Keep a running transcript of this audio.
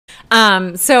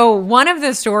So one of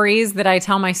the stories that I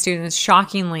tell my students,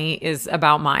 shockingly, is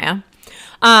about Maya.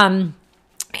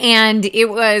 And it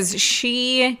was,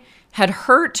 she had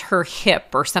hurt her hip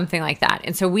or something like that.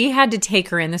 And so we had to take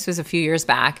her in. This was a few years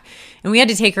back. And we had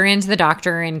to take her into the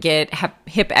doctor and get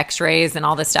hip x-rays and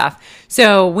all this stuff.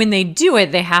 So when they do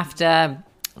it, they have to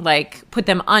like put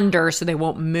them under so they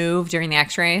won't move during the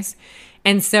x-rays.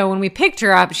 And so when we picked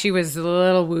her up, she was a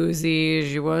little woozy.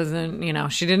 She wasn't,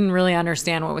 she didn't really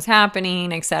understand what was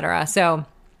happening, etc. So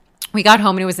we got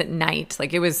home and it was at night.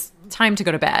 Like it was time to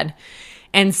go to bed.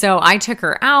 And so I took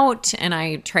her out and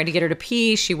I tried to get her to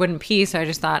pee. She wouldn't pee. So I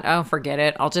just thought, oh, forget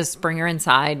it. I'll just bring her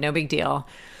inside. No big deal.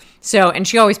 So, and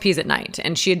she always pees at night.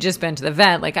 And she had just been to the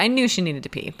vet. Like I knew she needed to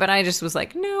pee, but I just was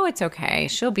like, no, it's okay.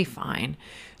 She'll be fine.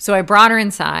 So I brought her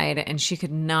inside and she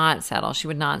could not settle. She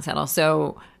would not settle.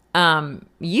 So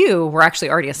you were actually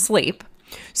already asleep.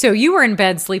 So you were in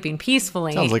bed sleeping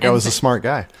peacefully. Sounds like I was a smart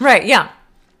guy. Right. Yeah.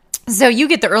 So you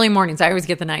get the early mornings. I always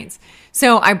get the nights.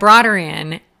 So I brought her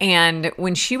in, and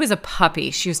when she was a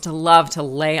puppy, she used to love to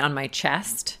lay on my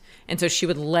chest. And so she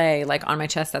would lay like on my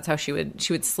chest. That's how she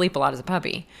would sleep a lot as a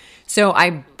puppy. So I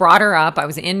brought her up. I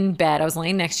was in bed. I was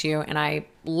laying next to you, and I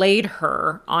laid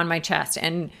her on my chest.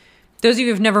 And those of you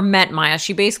who've never met Maya,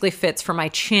 she basically fits from my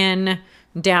chin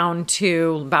down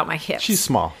to about my hips. She's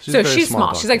small. She's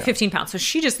small. She's like 15 pounds. So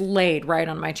she just laid right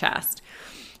on my chest.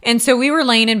 And so we were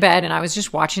laying in bed and I was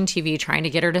just watching TV trying to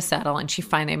get her to settle. And she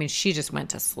finally, she just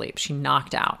went to sleep. She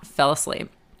knocked out, fell asleep.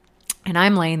 And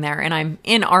I'm laying there and I'm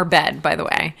in our bed, by the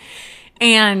way.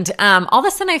 And all of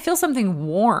a sudden I feel something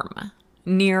warm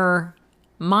near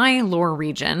my lower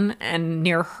region and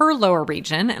near her lower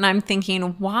region. And I'm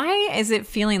thinking, why is it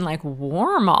feeling like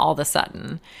warm all of a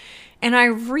sudden? And I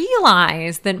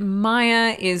realized that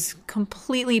Maya is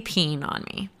completely peeing on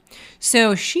me.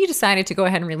 So she decided to go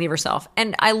ahead and relieve herself.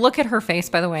 And I look at her face,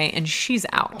 by the way, and she's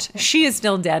out. She is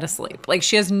still dead asleep. Like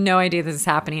she has no idea this is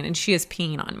happening and she is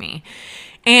peeing on me.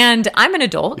 And I'm an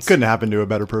adult. It couldn't happen to a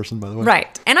better person, by the way.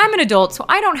 Right. And I'm an adult, so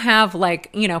I don't have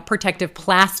like, protective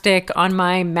plastic on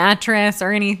my mattress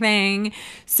or anything.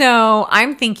 So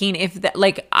I'm thinking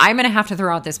I'm going to have to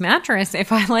throw out this mattress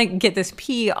if I like get this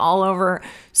pee all over.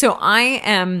 So I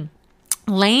am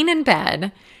laying in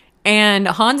bed and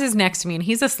Hans is next to me and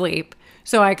he's asleep.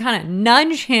 So I kind of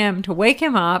nudge him to wake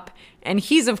him up. And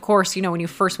he's, of course, when you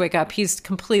first wake up, he's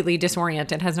completely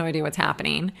disoriented, has no idea what's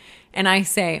happening. And I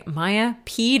say, Maya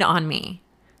peed on me.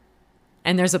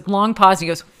 And there's a long pause. And he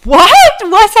goes, what?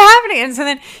 What's happening? And so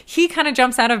then he kind of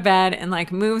jumps out of bed and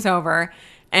like moves over.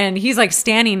 And he's like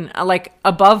standing like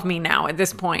above me now at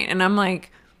this point. And I'm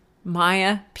like,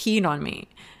 Maya peed on me.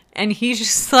 And he's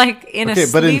just like in a sleep.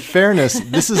 Okay, but in fairness,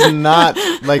 this is not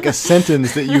like a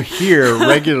sentence that you hear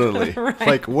regularly. Right.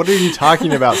 Like, what are you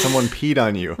talking about? Someone peed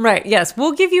on you. Right. Yes.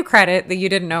 We'll give you credit that you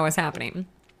didn't know was happening.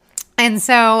 And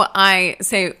so I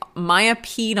say, Maya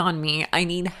peed on me. I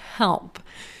need help.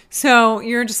 So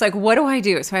you're just like, what do I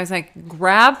do? So I was like,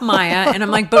 grab Maya. And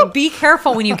I'm like, but be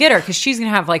careful when you get her because she's going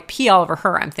to have like pee all over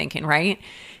her, I'm thinking, right?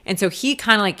 And so he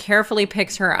kind of like carefully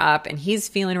picks her up and he's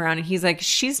feeling around and he's like,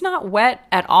 she's not wet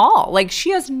at all. Like she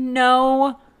has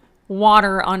no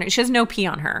water on it. She has no pee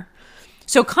on her.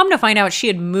 So come to find out she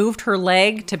had moved her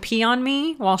leg to pee on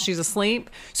me while she's asleep.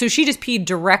 So she just peed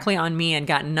directly on me and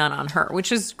got none on her,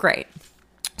 which is great.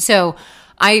 So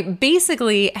I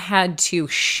basically had to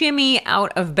shimmy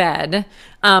out of bed,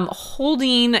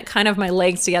 holding kind of my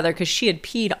legs together because she had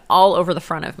peed all over the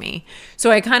front of me. So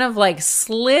I kind of like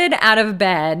slid out of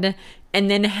bed and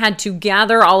then had to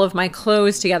gather all of my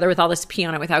clothes together with all this pee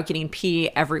on it without getting pee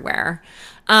everywhere.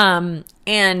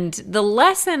 And the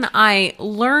lesson I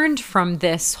learned from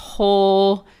this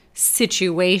whole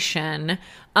situation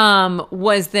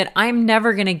was that I'm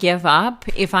never going to give up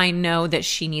if I know that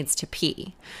she needs to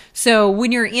pee. So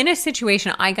when you're in a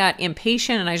situation, I got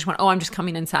impatient and I just went, I'm just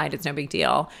coming inside. It's no big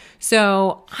deal.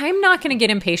 So I'm not going to get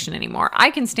impatient anymore.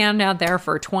 I can stand out there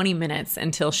for 20 minutes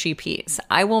until she pees.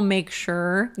 I will make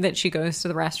sure that she goes to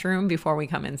the restroom before we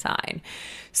come inside.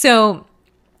 So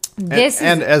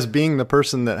and as being the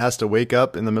person that has to wake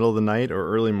up in the middle of the night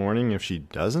or early morning if she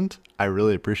doesn't, I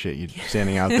really appreciate you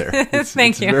standing out there.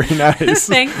 Thank you. Very nice.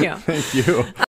 Thank you. Thank you.